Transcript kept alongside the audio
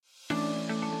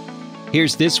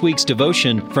Here's this week's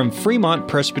devotion from Fremont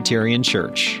Presbyterian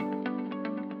Church.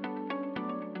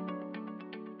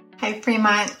 Hi,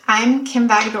 Fremont. I'm Kim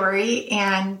Bagadori,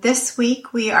 and this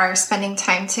week we are spending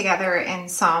time together in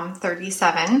Psalm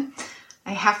 37.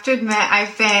 I have to admit,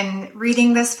 I've been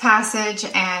reading this passage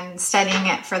and studying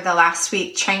it for the last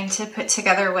week, trying to put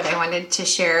together what I wanted to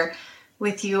share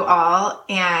with you all,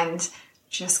 and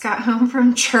just got home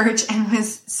from church and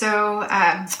was so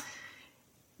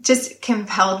just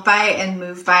compelled by and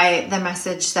moved by the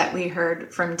message that we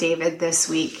heard from David this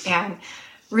week, and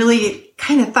really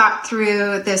kind of thought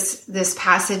through this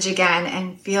passage again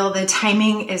and feel the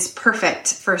timing is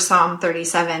perfect for Psalm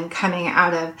 37 coming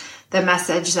out of the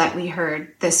message that we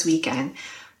heard this weekend.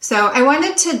 So I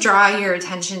wanted to draw your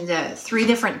attention to three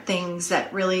different things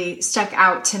that really stuck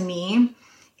out to me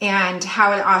and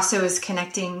how it also is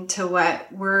connecting to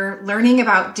what we're learning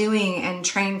about doing and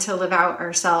trying to live out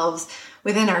ourselves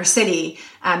within our city.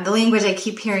 The language I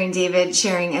keep hearing David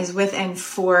sharing is with and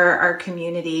for our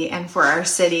community and for our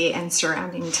city and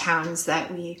surrounding towns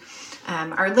that we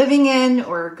are living in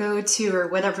or go to or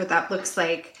whatever that looks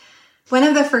like. One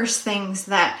of the first things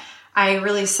that I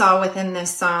really saw within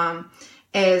this psalm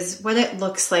is what it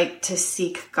looks like to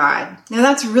seek God. Now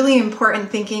that's really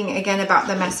important, thinking again about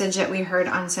the message that we heard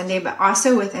on Sunday, but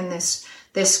also within this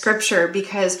scripture,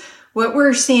 because what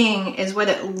we're seeing is what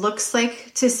it looks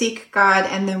like to seek God,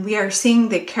 and then we are seeing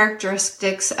the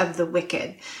characteristics of the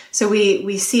wicked. So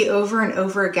we see over and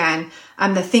over again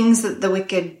the things that the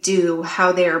wicked do,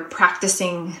 how they are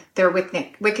practicing their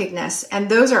wickedness. And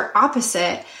those are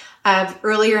opposite of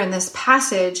earlier in this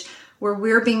passage where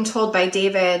we're being told by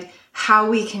David how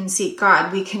we can seek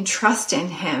God. We can trust in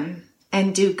Him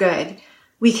and do good.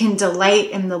 We can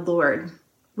delight in the Lord.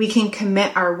 We can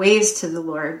commit our ways to the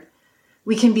Lord.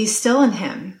 We can be still in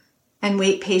Him and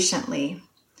wait patiently.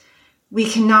 We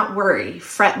cannot worry.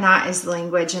 Fret not is the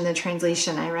language in the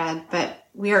translation I read, but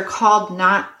we are called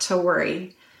not to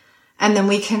worry. And then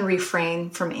we can refrain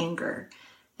from anger.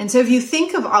 And so if you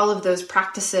think of all of those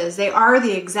practices, they are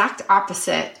the exact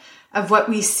opposite of what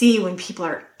we see when people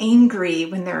are angry,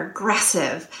 when they're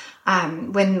aggressive,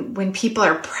 when people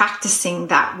are practicing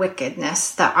that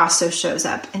wickedness that also shows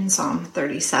up in Psalm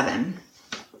 37.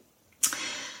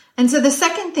 And so the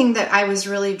second thing that I was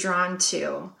really drawn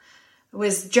to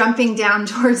was jumping down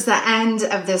towards the end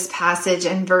of this passage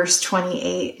in verse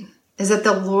 28, is that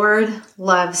the Lord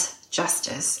loves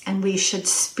justice and we should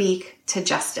speak to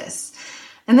justice.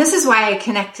 And this is why I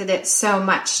connected it so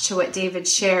much to what David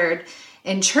shared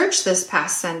in church this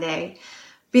past Sunday,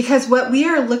 because what we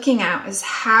are looking at is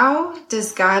how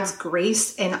does God's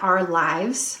grace in our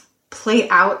lives play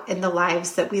out in the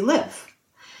lives that we live?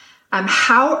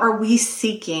 How are we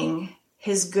seeking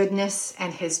His goodness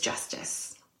and His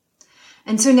justice?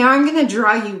 And so now I'm going to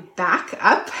draw you back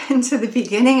up into the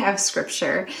beginning of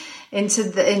Scripture,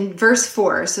 in verse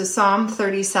 4, so Psalm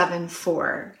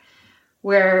 37:4,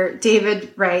 where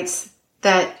David writes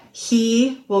that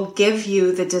He will give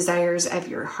you the desires of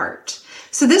your heart.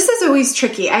 So this is always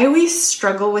tricky. I always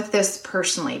struggle with this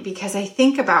personally because I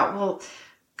think about, well,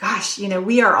 gosh,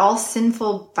 we are all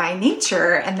sinful by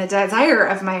nature, and the desire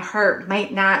of my heart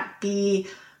might not be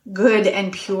good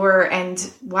and pure, and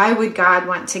why would God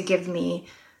want to give me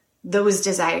those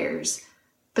desires?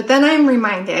 But then I'm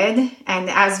reminded, and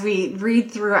as we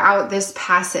read throughout this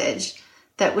passage,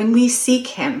 that when we seek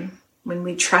Him, when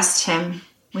we trust Him,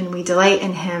 when we delight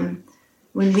in Him,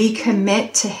 when we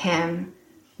commit to Him,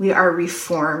 we are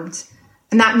reformed.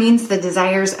 And that means the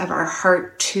desires of our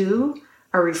heart too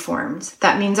are reformed.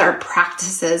 That means our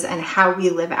practices and how we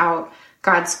live out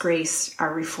God's grace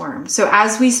are reformed. So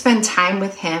as we spend time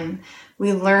with Him,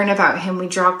 we learn about Him, we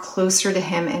draw closer to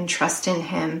Him and trust in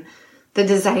Him, the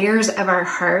desires of our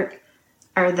heart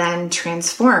are then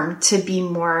transformed to be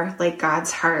more like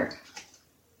God's heart.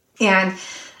 And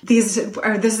this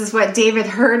is what David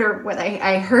heard, or what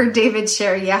I heard David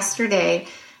share yesterday,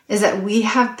 is that we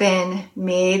have been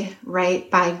made right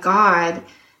by God.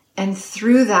 And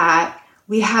through that,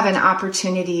 we have an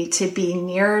opportunity to be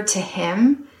nearer to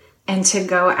Him and to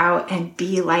go out and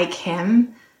be like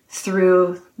Him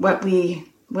through what we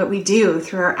do,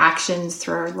 through our actions,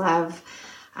 through our love,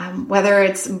 whether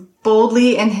it's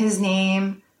boldly in His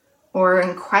name or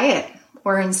in quiet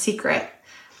or in secret.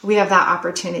 We have that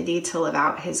opportunity to live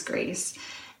out His grace.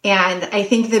 And I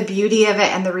think the beauty of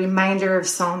it and the reminder of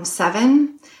Psalm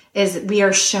 7 is we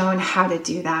are shown how to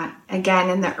do that. Again,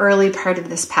 in the early part of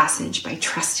this passage, by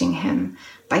trusting Him,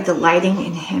 by delighting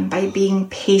in Him, by being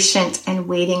patient and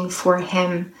waiting for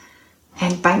Him,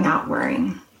 and by not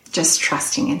worrying, just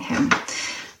trusting in Him.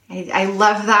 I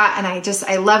love that. And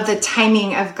I love the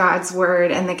timing of God's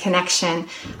word and the connection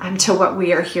to what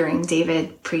we are hearing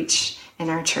David preach in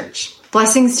our church.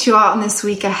 Blessings to you all in this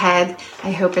week ahead.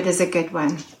 I hope it is a good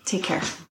one. Take care.